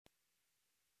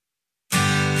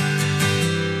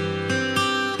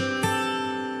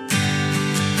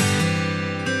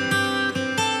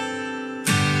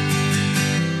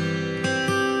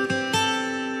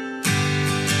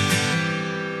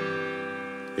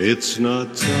It's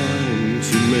not time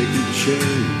to make a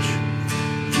change.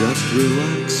 Just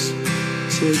relax,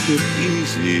 take it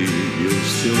easy. You're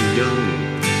still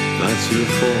young, that's your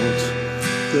fault.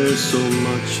 There's so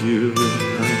much you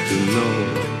have to know.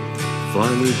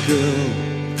 Find a girl,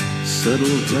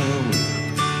 settle down.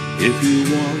 If you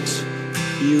want,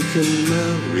 you can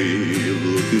marry.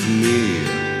 Look at me,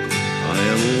 I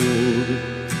am old,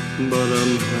 but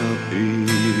I'm happy.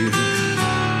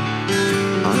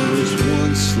 I was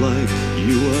once like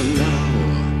you are now,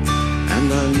 and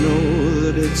I know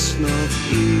that it's not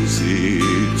easy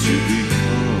to be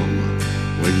calm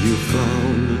when you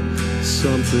found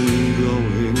something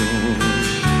going on.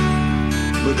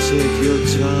 But take your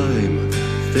time,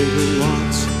 think a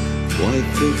lot. Why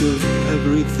think of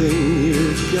everything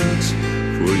you've got?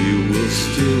 For you will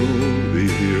still be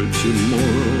here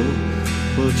tomorrow,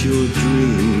 but your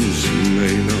dreams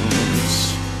may not.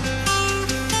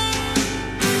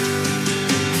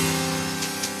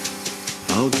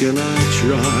 How can I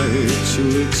try to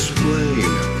explain?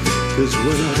 'Cause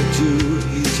when I do,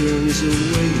 he turns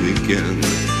away again.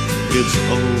 It's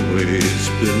always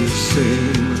been the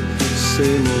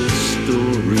same old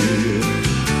story.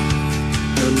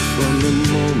 And from the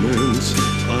moment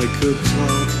I could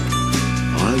talk,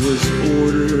 I was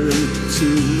ordered to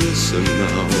listen.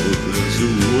 Now there's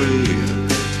a way,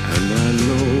 and I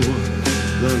know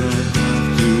that I have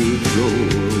to go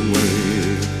away.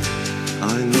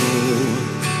 I know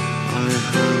I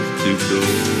have to go.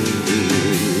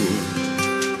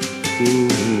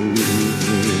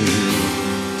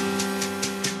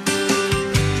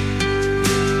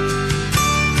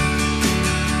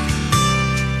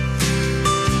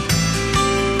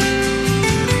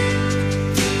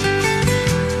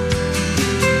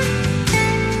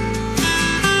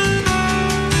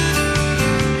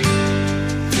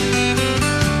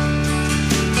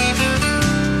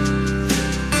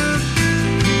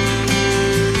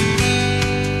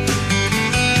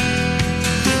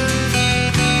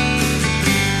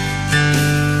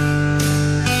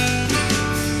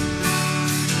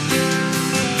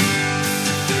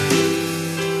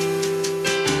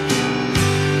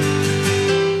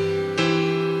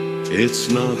 It's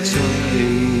not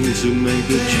time to make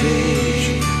a change.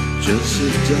 Just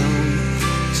sit down,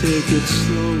 take it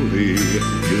slowly.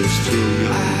 You're still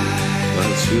young,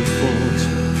 that's your fault.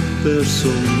 There's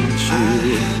so much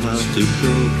you have to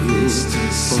go through.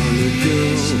 Find a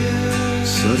girl,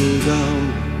 settle down.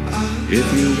 If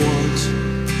you want,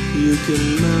 you can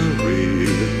marry.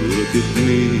 Look at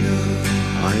me,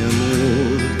 I am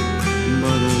old,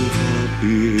 but I'm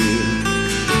happy.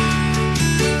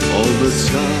 All the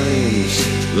times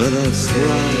that I've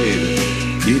cried,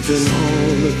 keeping all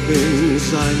the things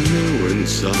I knew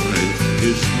inside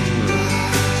is hard,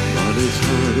 but it's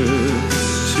harder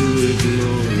to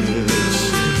ignore it.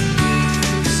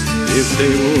 If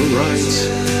they were right,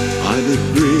 I'd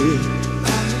agree,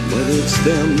 but it's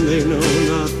them, they know,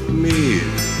 not me.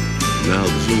 Now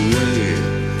there's a way,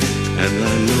 and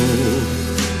I know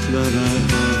that I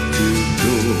have